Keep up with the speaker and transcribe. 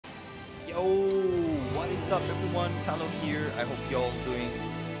Yo, what is up everyone? Tylo here. I hope y'all doing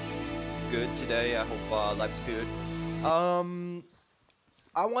good today. I hope life's good.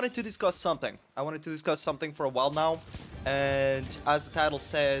 I wanted to discuss something. For a while now, and as the title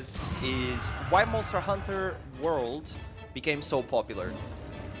says, is why Monster Hunter World became so popular.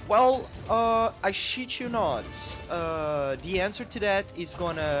 Well, I shit you not. The answer to that is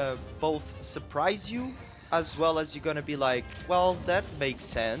gonna both surprise you, as well as you're gonna be like, well, that makes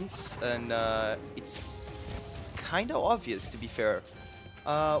sense, and it's kind of obvious, to be fair.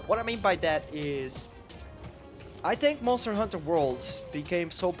 What I mean by that is, I think Monster Hunter World became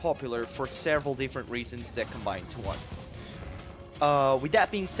so popular for several different reasons that combine to one. With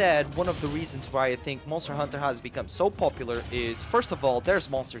that being said, one of the reasons why I think Monster Hunter has become so popular is, first of all, there's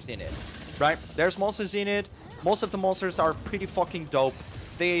monsters in it, right? There's monsters in it. Most of the monsters are pretty fucking dope.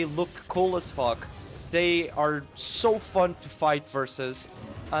 They look cool as fuck. They are so fun to fight versus.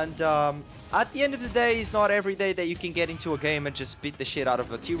 And at the end of the day, it's not every day that you can get into a game and just beat the shit out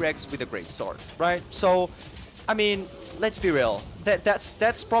of a T-Rex with a great sword, right? So, I mean, let's be real.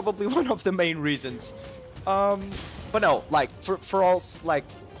 That's probably one of the main reasons. But no, like, for all, like,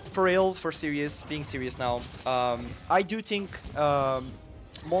 for real, for serious, being serious now, I do think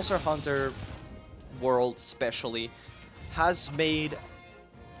Monster Hunter World, especially, has made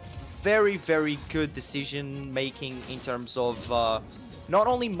very, very good decision making in terms of not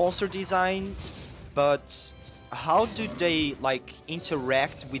only monster design, but how do they, like,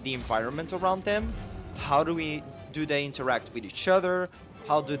 interact with the environment around them? How do they interact with each other?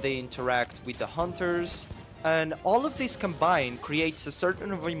 How do they interact with the hunters? And all of this combined creates a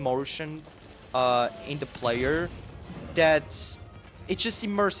certain of emotion in the player that it just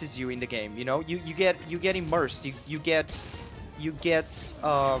immerses you in the game. You know, you get immersed. You get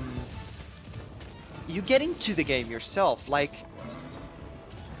into the game yourself. Like,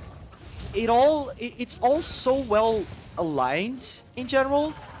 it's all so well aligned in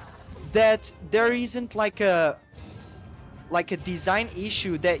general that there isn't like a design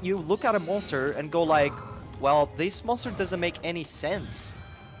issue that you look at a monster and go like, well, this monster doesn't make any sense,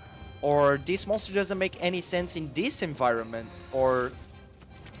 or this monster doesn't make any sense in this environment, or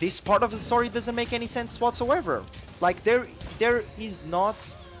this part of the story doesn't make any sense whatsoever. Like, there is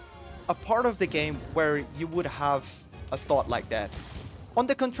not a part of the game where you would have a thought like that. On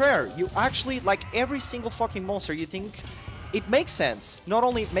the contrary, you actually, like, every single fucking monster, you think it makes sense. Not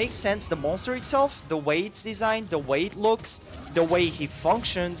only it makes sense, the monster itself, the way it's designed, the way it looks, the way he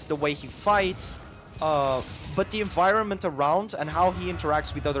functions, the way he fights, but the environment around and how he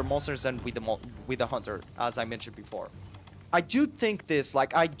interacts with other monsters and with the hunter, as I mentioned before. I do think this,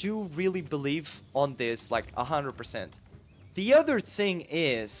 like, I do really believe on this, like, 100%. The other thing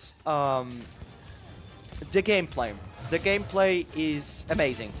is, the gameplay. The gameplay is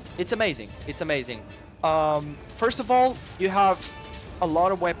amazing. It's amazing. It's amazing. First of all, you have a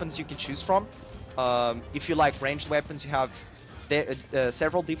lot of weapons you can choose from. If you like ranged weapons, you have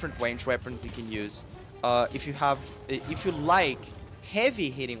several different ranged weapons you can use. If you like heavy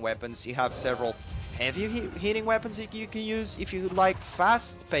hitting weapons, you have several heavy hitting weapons you can use. If you like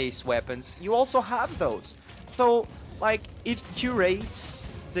fast-paced weapons, you also have those. So, like, it curates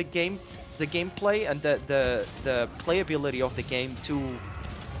the gameplay and the playability of the game to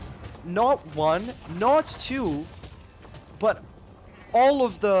not one, not two, but all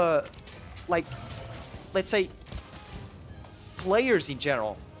of the, like, let's say, players in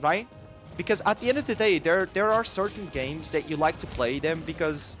general, right? Because at the end of the day, there are certain games that you like to play them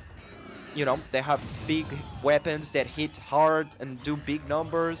because, you know, they have big weapons that hit hard and do big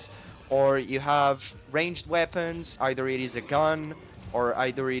numbers, or you have ranged weapons, either it is a gun, or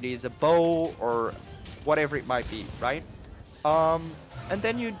either it is a bow, or whatever it might be, right? And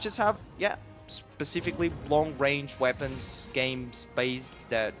then you just have, yeah, specifically long-range weapons games based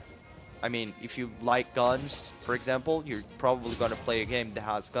that, I mean, if you like guns, for example, you're probably gonna play a game that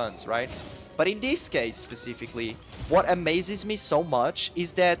has guns, right? But in this case specifically, what amazes me so much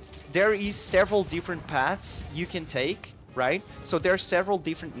is that there is several different paths you can take, right? So there are several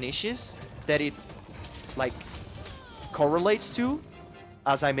different niches that it, like, correlates to.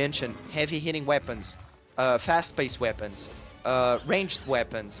 As I mentioned, heavy hitting weapons, fast-paced weapons, ranged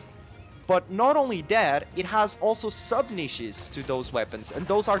weapons. But not only that, it has also sub-niches to those weapons, and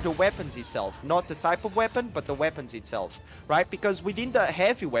those are the weapons itself, not the type of weapon, but the weapons itself, right? Because within the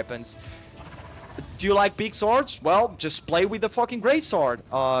heavy weapons, do you like big swords? Well, just play with the fucking greatsword.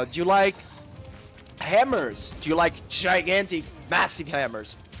 Do you like hammers? Do you like gigantic, massive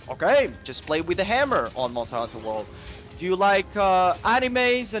hammers? Okay, just play with the hammer on Monster Hunter World. Do you like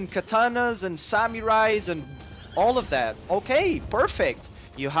animes and katanas and samurais and all of that? Okay, perfect.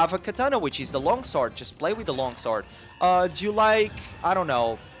 You have a katana, which is the longsword. Just play with the longsword. Do you like, I don't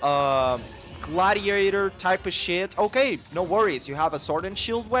know, gladiator type of shit? Okay, no worries. You have a sword and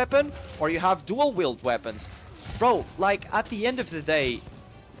shield weapon, or you have dual wield weapons. Bro, like, at the end of the day,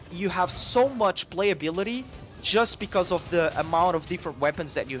 you have so much playability just because of the amount of different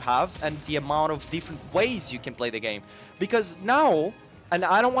weapons that you have and the amount of different ways you can play the game. Because now, and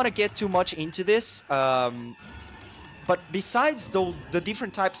I don't want to get too much into this, but besides the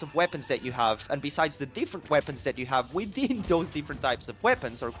different types of weapons that you have, and besides the different weapons that you have within those different types of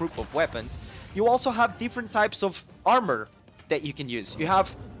weapons or group of weapons, you also have different types of armor that you can use. You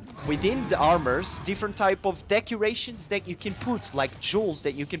have within the armors different type of decorations that you can put, like jewels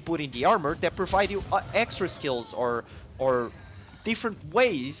that you can put in the armor that provide you extra skills or different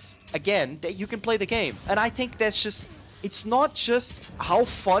ways, again, that you can play the game. And I think that's just, it's not just how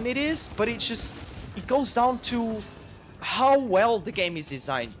fun it is, but it goes down to how well the game is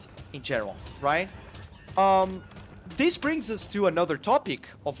designed in general, right? This brings us to another topic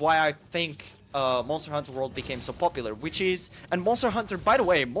of why I think Monster Hunter World became so popular, which is, and Monster Hunter, by the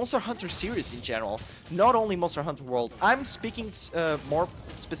way, Monster Hunter series in general, not only Monster Hunter World. I'm speaking more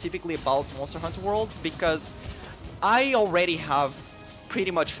specifically about Monster Hunter World because I already have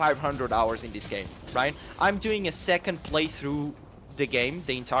pretty much 500 hours in this game, right? I'm doing a second playthrough the game,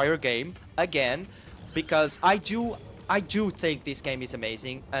 the entire game, again, because I do think this game is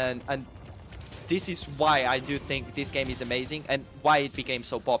amazing, and this is why I do think this game is amazing and why it became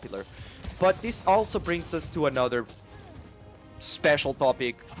so popular. But this also brings us to another special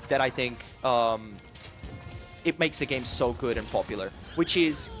topic that I think it makes the game so good and popular, which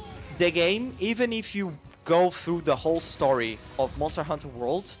is the game, even if you go through the whole story of Monster Hunter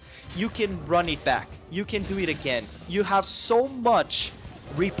World, you can run it back. You can do it again. You have so much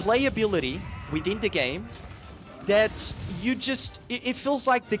replayability within the game that you just, it feels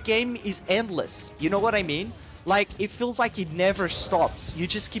like the game is endless. You know what I mean? Like, it feels like it never stops. You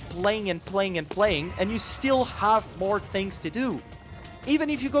just keep playing and playing and playing, and you still have more things to do. Even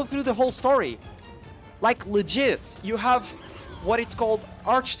if you go through the whole story. Like, legit, you have what it's called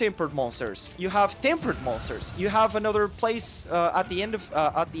arch-tempered monsters. You have tempered monsters. You have another place at the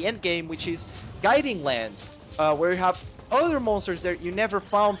end game, which is guiding lands, where you have other monsters that you never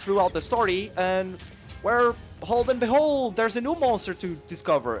found throughout the story, and where, hold and behold, there's a new monster to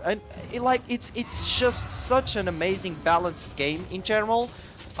discover. And it's just such an amazing balanced game in general,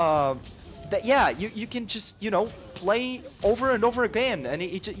 that yeah, you can just, you know, play over and over again, and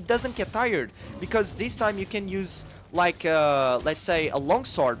it doesn't get tired, because this time you can use, like, let's say a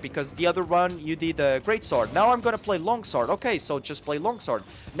longsword, because the other run you did a greatsword. Now I'm gonna play longsword. Okay, so just play longsword.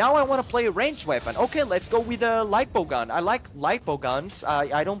 Now I want to play a ranged weapon. Okay, let's go with a light bow gun. I like light bow guns.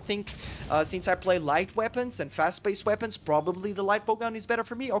 I don't think, since I play light weapons and fast-paced weapons, probably the light bow gun is better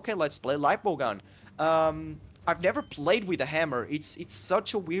for me. Okay, let's play light bow gun. I've never played with a hammer. It's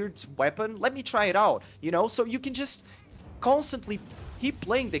such a weird weapon. Let me try it out, you know? So you can just constantly keep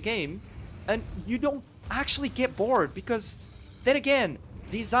playing the game, and you don't actually get bored, because then again,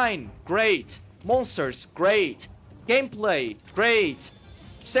 design great, monsters great, gameplay great,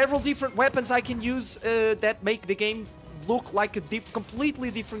 several different weapons I can use that make the game look like a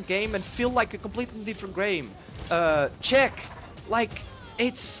completely different game and feel like a completely different game. Check, like,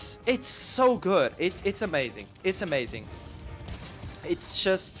 it's so good. It's amazing. It's amazing. It's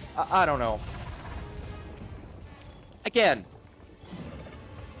just, I don't know. Again,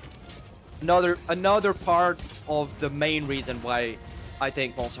 another part of the main reason why I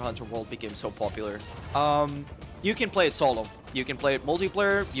think Monster Hunter World became so popular. You can play it solo. You can play it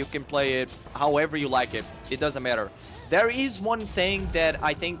multiplayer. You can play it however you like it. It doesn't matter. There is one thing that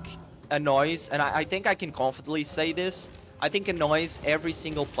I think annoys, and I think I can confidently say this, I think annoys every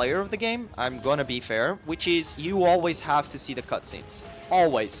single player of the game, I'm gonna be fair, which is you always have to see the cutscenes.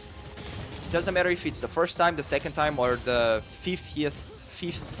 Always. Doesn't matter if it's the first time, the second time, or the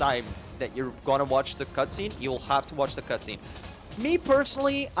fifth time that you're gonna watch the cutscene, you'll have to watch the cutscene. Me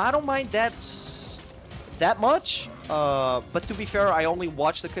personally, I don't mind that much, but to be fair, I only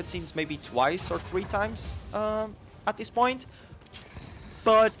watch the cutscenes maybe twice or 3 times at this point.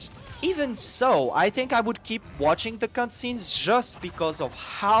 But even so, I think I would keep watching the cutscenes just because of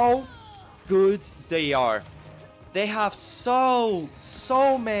how good they are. They have so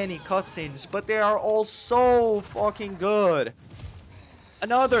many cutscenes, but they are all so fucking good.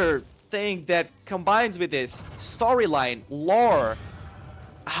 Another thing that combines with this, storyline, lore,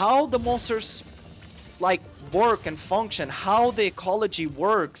 how the monsters like work and function, how the ecology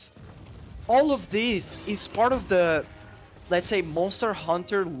works, all of this is part of the, let's say, Monster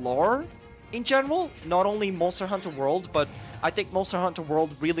Hunter lore in general. Not only Monster Hunter World, but I think Monster Hunter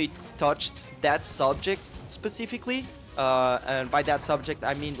World really touched that subject specifically. And by that subject,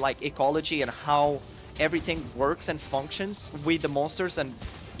 I mean like ecology and how everything works and functions with the monsters and,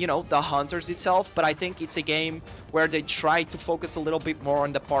 you know, the hunters itself. But I think it's a game where they try to focus a little bit more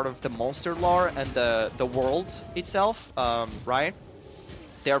on the part of the monster lore and the world itself, right?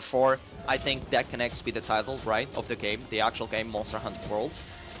 Therefore, I think that connects with the title, right, of the game, the actual game, Monster Hunter World.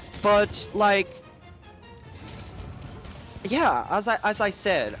 But like, yeah, as I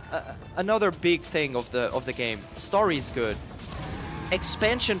said, another big thing of the game, story is good.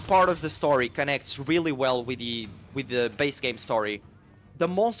 Expansion part of the story connects really well with the base game story. The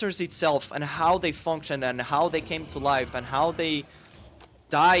monsters itself and how they function and how they came to life and how they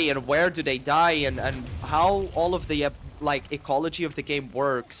die and where do they die and how all of the like ecology of the game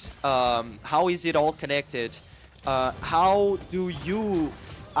works. How is it all connected? How do you,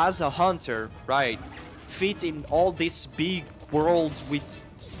 as a hunter, right, fit in all this big world with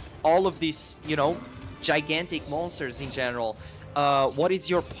all of these, you know, gigantic monsters in general? What is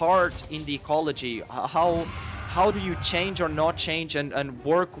your part in the ecology? How do you change or not change and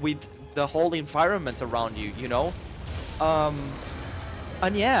work with the whole environment around you, you know?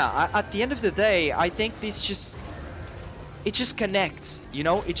 And yeah, at the end of the day, I think this just, it just connects, you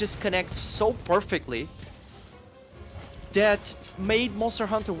know? It just connects so perfectly that made Monster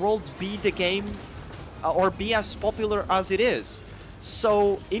Hunter World be the game or be as popular as it is.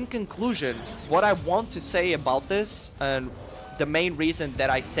 So, in conclusion, what I want to say about this, and the main reason that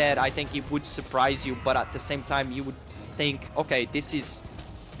I said I think it would surprise you, but at the same time you would think, okay, this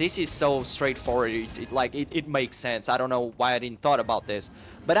is so straightforward, it makes sense. I don't know why I didn't thought about this.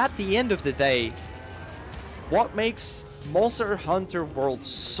 But at the end of the day, what makes Monster Hunter World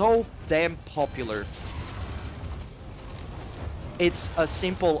so damn popular, it's as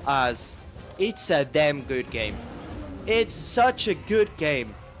simple as, it's a damn good game. It's such a good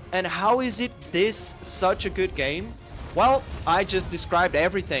game. And how is it this such a good game? Well, I just described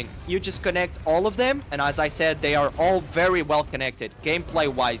everything. You just connect all of them, and as I said, they are all very well connected.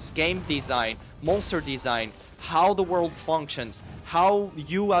 Gameplay-wise, game design, monster design, how the world functions, how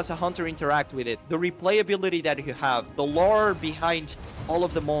you as a hunter interact with it, the replayability that you have, the lore behind all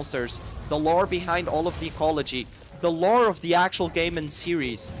of the monsters, the lore behind all of the ecology, the lore of the actual game and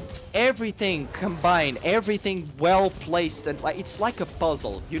series. Everything combined, everything well placed, and it's like a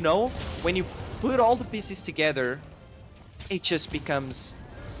puzzle, you know? When you put all the pieces together, it just becomes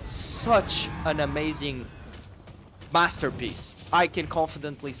such an amazing masterpiece. I can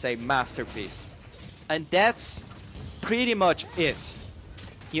confidently say masterpiece. And that's pretty much it.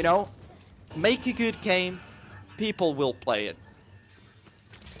 You know, make a good game, people will play it.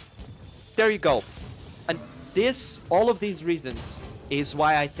 There you go. And all of these reasons is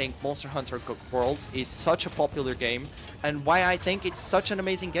why I think Monster Hunter World is such a popular game and why I think it's such an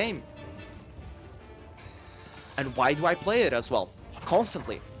amazing game. And why do I play it as well?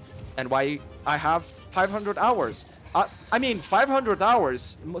 Constantly. And why I have 500 hours. I mean, 500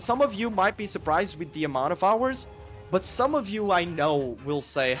 hours. Some of you might be surprised with the amount of hours. But some of you I know will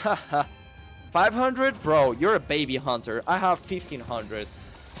say, haha, 500? Bro, you're a baby hunter. I have 1500.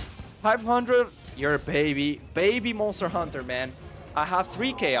 500? You're a baby monster hunter, man. I have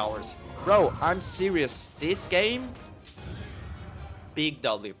 3k hours. Bro, I'm serious. This game, big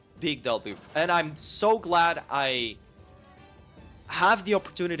W. Big W. And I'm so glad I have the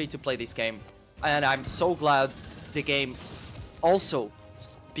opportunity to play this game. And I'm so glad the game also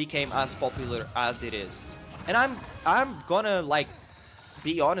became as popular as it is. And I'm gonna like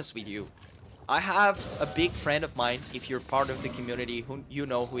be honest with you. I have a big friend of mine. If you're part of the community, you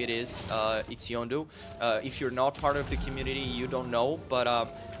know who it is. It's Yondu. If you're not part of the community, you don't know. But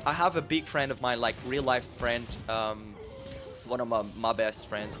I have a big friend of mine, like real life friend. One of my best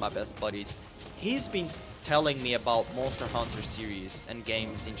friends, my best buddies. He's been telling me about Monster Hunter series and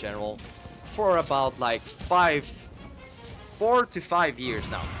games in general for about like 4 to 5 years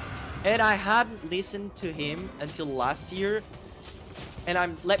now. And I hadn't listened to him until last year.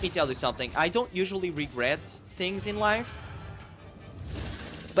 And let me tell you something, I don't usually regret things in life,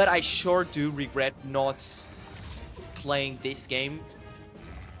 but I sure do regret not playing this game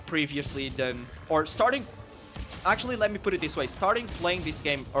previously than, or starting, actually let me put it this way, starting playing this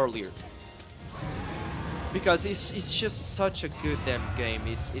game earlier. Because it's just such a good damn game.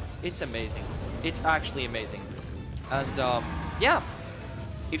 It's amazing. It's actually amazing. And yeah,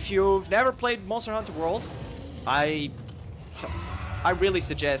 if you've never played Monster Hunter World, I really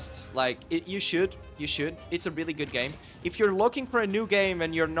suggest, like, you should. It's a really good game. If you're looking for a new game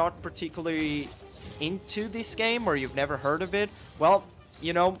and you're not particularly into this game or you've never heard of it, well,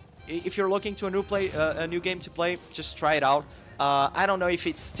 you know, If you're looking to a new game to play, just try it out. I don't know if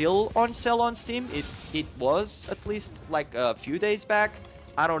it's still on sale on Steam. It was at least like a few days back.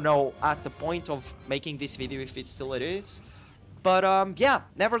 I don't know at the point of making this video if it still is. But yeah,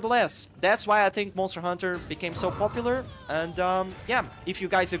 nevertheless, that's why I think Monster Hunter became so popular. And yeah, if you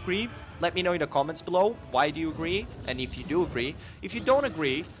guys agree, let me know in the comments below. Why do you agree? And if you do agree. If you don't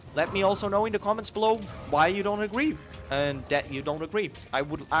agree, let me also know in the comments below why you don't agree. And that you don't agree. I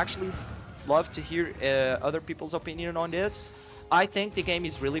would actually love to hear other people's opinion on this. I think the game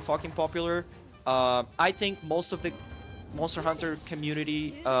is really fucking popular. I think most of the Monster Hunter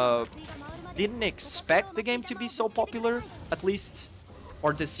community didn't expect the game to be so popular, at least,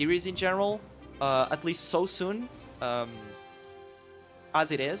 or the series in general, at least so soon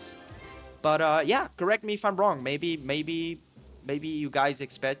as it is. But yeah, correct me if I'm wrong. Maybe you guys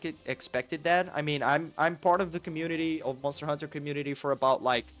expected that. I mean, I'm part of the community of Monster Hunter community for about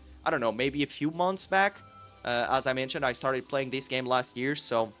like, I don't know, maybe a few months back. As I mentioned, I started playing this game last year,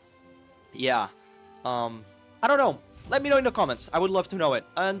 so yeah. I don't know. Let me know in the comments. I would love to know it.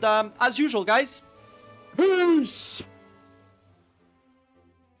 And as usual, guys, peace!